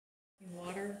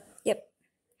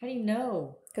How do you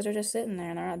know? Because they're just sitting there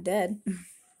and they're not dead.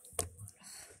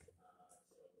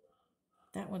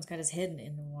 That one's got his head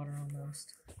in the water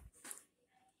almost.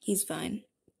 He's fine.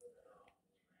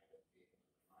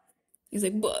 He's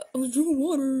like, "What? I was drinking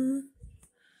water."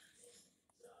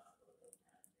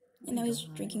 And now he's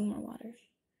drinking more water.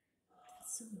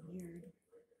 That's so weird.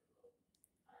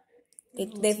 They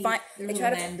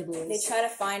try to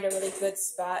find a really good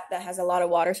spot that has a lot of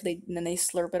water, so then they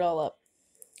slurp it all up.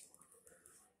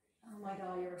 Oh my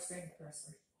God, you're a strange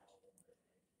person.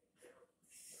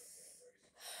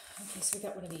 Okay, so we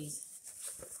got one of these.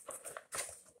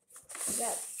 What's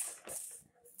that?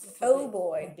 Oh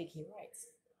boy. How big he writes.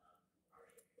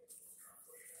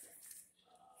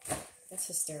 That's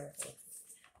hysterical.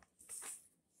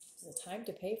 Is it time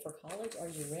to pay for college? Are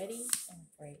you ready? I'm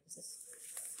afraid.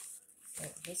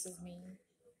 This is me.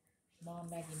 Mom,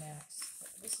 Maggie Max.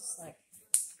 This is like...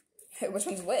 Which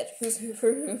one's which? Who's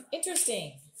who?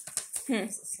 Interesting. What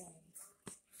does it say?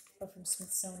 Oh, from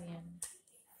Smithsonian.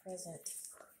 Present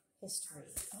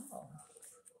history. Oh.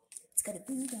 It's got a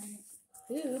boob on it.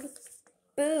 Boob?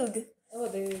 Boog. Oh, a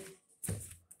boob.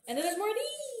 And then there's more of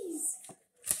these.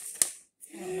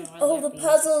 I don't know. Oh, the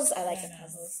puzzles. I like the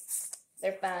puzzles.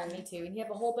 They're fun. Me too. And you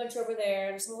have a whole bunch over there.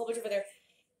 There's a whole bunch over there.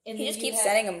 And he just keeps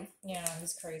setting them. Yeah,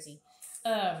 he's crazy.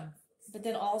 But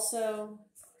then also,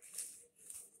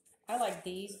 I like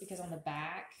these because on the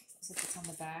back, is it what's on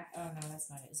the back? Oh no, that's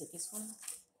not it. Is it this one?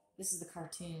 This is the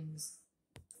cartoons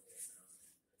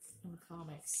and the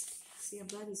comics. See, I'm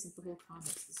glad he sent the whole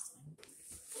comics this time.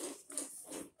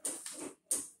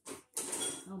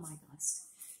 Oh my God,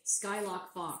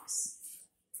 Skylock Fox.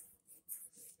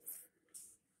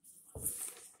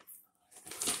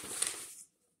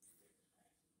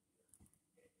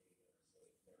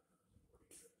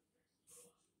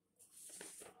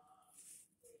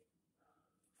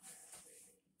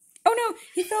 Oh no,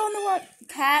 he fell in the water.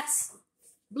 Cats.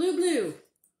 Blue.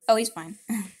 Oh, he's fine.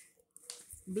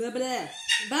 Blah, blah.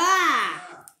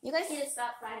 Bah! You guys need to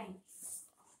stop fighting.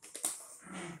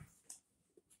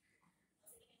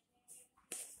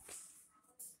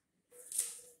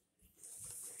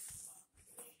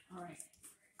 All right.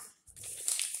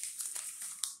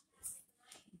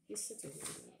 It's such a weird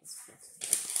ass person.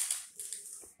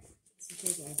 It's a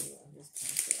big idea. I'm just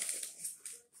trying to figure out.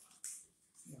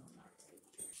 No, I'm not.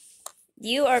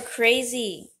 You are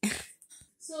crazy.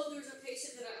 So there's a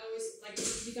patient that I always like.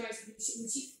 You guys,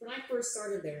 when I first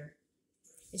started there,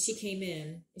 and she came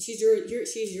in, and she's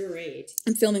your age.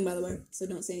 I'm filming, by the way, so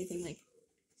don't say anything I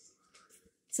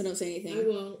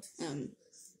won't.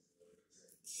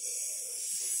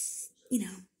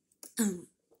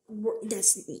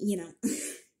 That's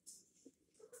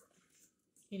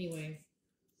Anyway,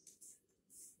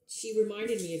 she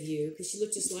reminded me of you because she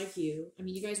looked just like you. I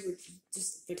mean, you guys were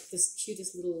just like this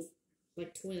cutest little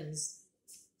like twins.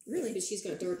 Really? Because she's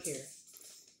got dark hair.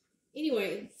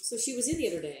 Anyway, so she was in the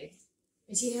other day,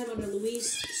 and she had on a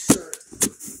Louise shirt.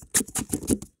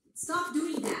 Stop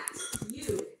doing that.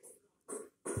 You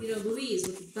know, Louise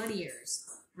with the bunny ears,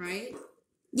 right?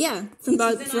 Yeah, from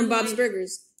Bob's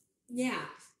Burgers. Yeah,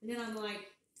 and then I'm like,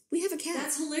 we have a cat.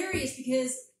 That's hilarious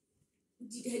because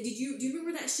do you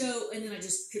remember that show? And then I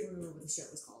just couldn't remember what the show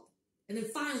was called. And then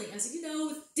finally, I said,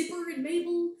 with Dipper and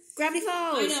Mabel. Gravity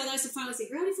Falls. I know, and I said, finally say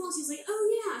Gravity Falls. She's like,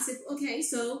 oh yeah. I said, okay,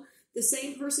 so the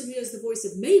same person who does the voice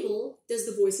of Mabel does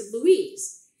the voice of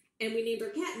Louise. And we named our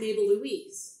cat Mabel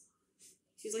Louise.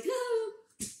 She's like, oh.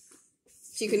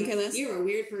 She couldn't care less? You're a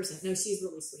weird person. No, she's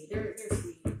really sweet. They're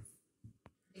sweet.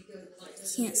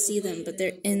 Can't see them, but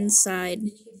they're inside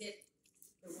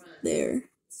there.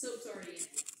 Soap's already in.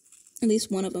 At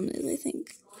least one of them is, I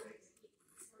think.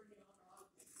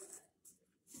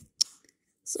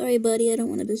 Sorry, buddy, I don't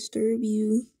want to disturb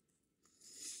you.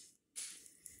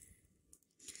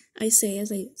 I say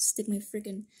as I stick my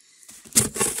freaking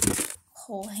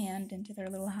whole hand into their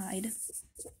little hide.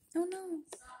 Oh no.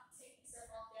 Stop taking stuff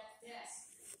off that desk.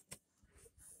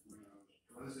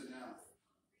 What is it now?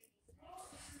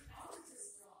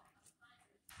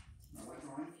 What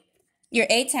drawing? Your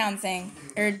A-Town thing,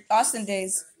 or Austin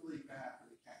Days. Really bad for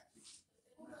the cat.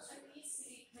 It needs to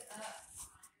be put up.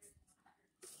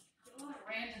 A lot of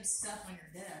random stuff on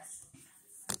your desk.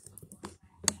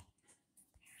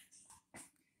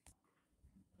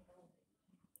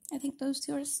 I think those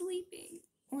two are sleeping.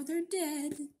 Or they're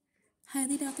dead.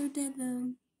 Highly doubt they're dead,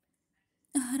 though.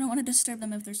 I don't want to disturb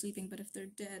them if they're sleeping, but if they're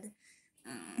dead...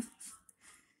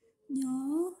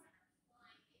 Y'all?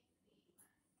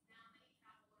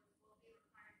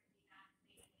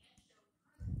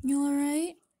 You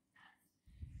alright?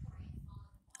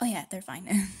 Oh yeah, they're fine.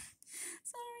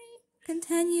 Sorry.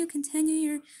 Continue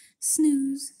your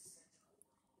snooze.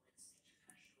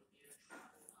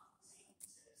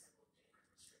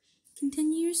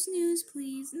 Continue your snooze,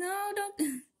 please. No,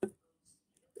 don't.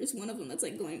 There's one of them that's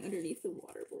like going underneath the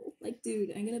water bowl. Like,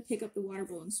 dude, I'm gonna pick up the water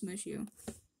bowl and smush you.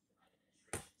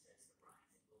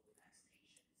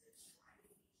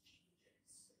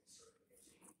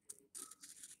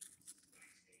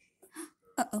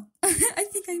 Uh-oh. I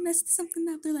think I messed something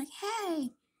up. They're like,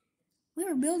 hey, we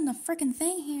were building a freaking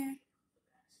thing here.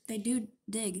 They do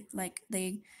dig. Like,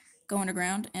 they go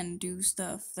underground and do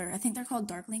stuff. I think they're called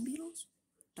darkling beetles.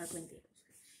 Darkling beetles.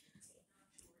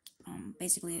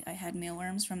 Basically, I had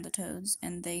mealworms from the toads,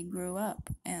 and they grew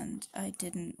up, and I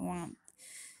didn't want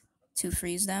to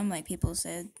freeze them like people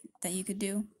said that you could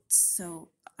do, so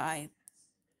I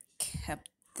kept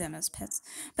them as pets.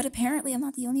 But apparently, I'm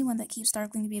not the only one that keeps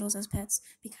darkling beetles as pets,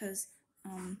 because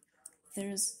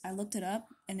I looked it up,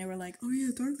 and they were like, oh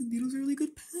yeah, darkling beetles are really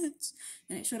good pets,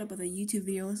 and it showed up with a YouTube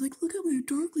video. I was like, look at my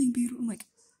darkling beetle. I'm like,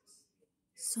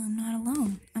 so I'm not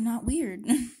alone. I'm not weird.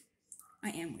 I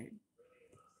am weird.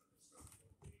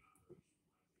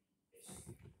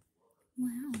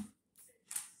 Wow.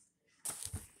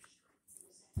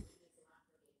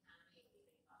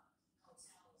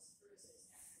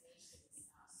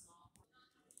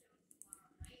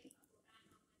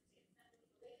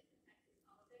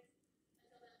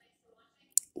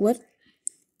 What?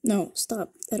 No,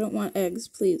 stop. I don't want eggs,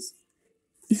 please.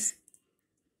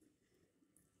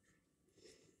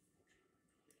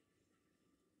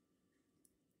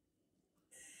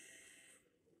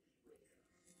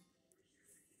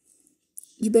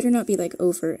 You better not be like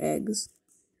over eggs.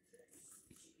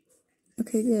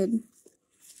 Okay, good.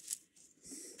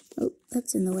 Oh,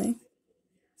 that's in the way.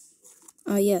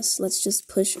 Ah, yes, let's just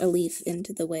push a leaf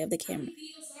into the way of the camera. How many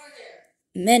beetles are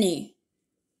there? Many.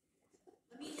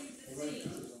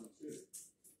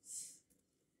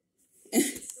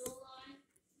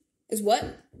 Is what?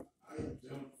 I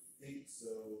don't think so,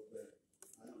 but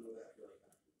I don't know that for a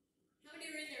fact. How many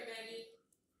are in there,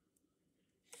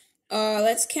 Maggie?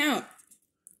 Let's count.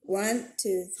 1,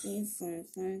 2, 3, 4,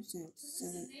 5, 6,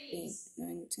 7, 8,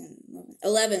 9, 10, 11.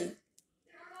 11. There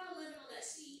are not 11 on that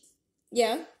sheet.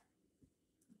 Yeah.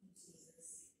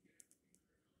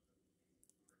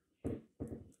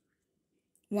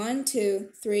 One, 2,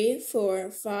 3,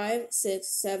 4, 5, 6,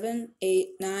 7, 8,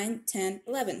 9, 10,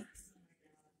 11.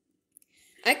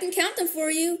 I can count them for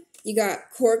you. You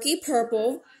got Corky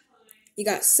Purple. You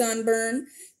got Sunburn,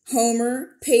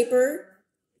 Homer, Paper,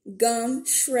 Gum,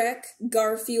 Shrek,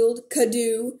 Garfield,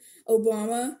 Cadoo,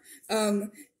 Obama,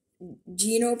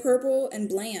 Geno Purple, and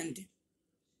Bland.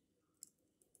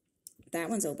 That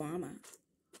one's Obama.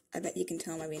 I bet you can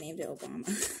tell why we named it Obama.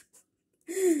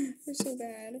 We're so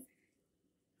bad.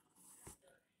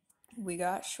 We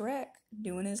got Shrek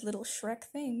doing his little Shrek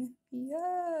thing.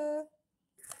 Yeah.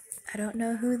 I don't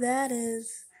know who that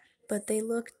is, but they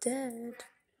look dead.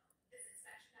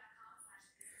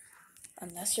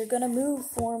 Unless you're gonna move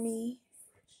for me.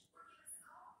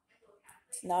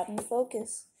 It's not in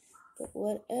focus, but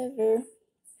whatever.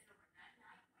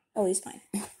 Oh, he's fine.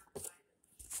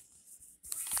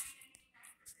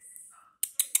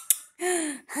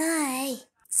 Hi.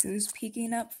 Who's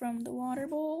peeking up from the water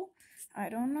bowl? I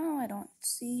don't know. I don't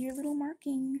see your little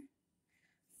marking.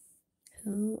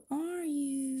 Who are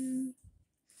you?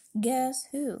 Guess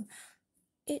who?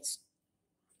 It's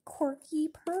Corky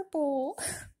Purple.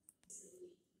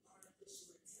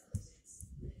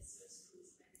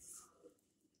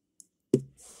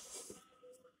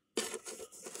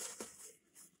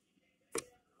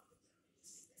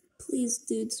 Please,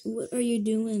 dudes, what are you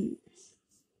doing?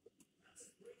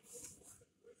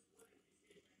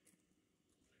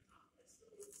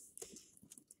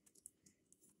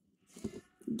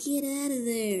 Get out of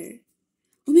there.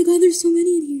 Oh my god, there's so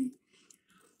many in here.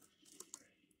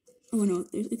 Oh no,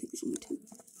 I think there's only 2.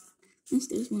 Unless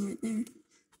there's one right there.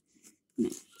 No.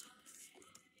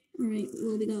 Alright,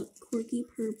 well we got Corky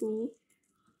Purple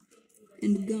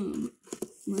and Gum.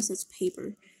 Unless that's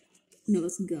Paper. No,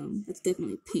 that's Gum. That's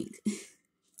definitely pink. Oh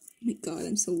my god,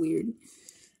 I'm so weird.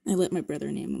 I let my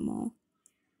brother name them all.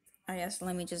 I guess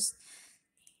let me just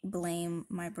blame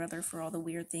my brother for all the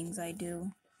weird things I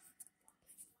do.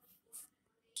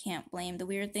 Can't blame the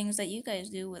weird things that you guys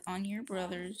do on your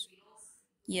brothers.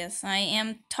 Yes, I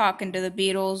am talking to the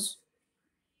beetles.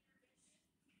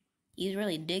 He's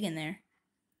really digging there.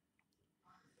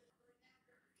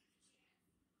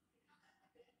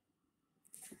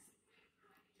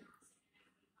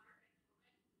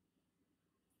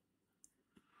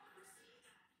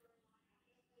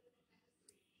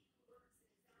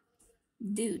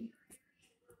 Dude.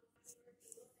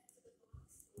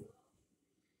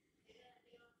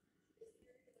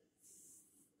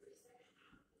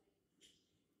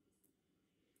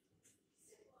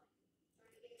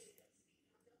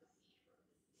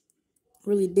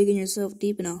 really digging yourself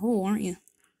deep in a hole, aren't you?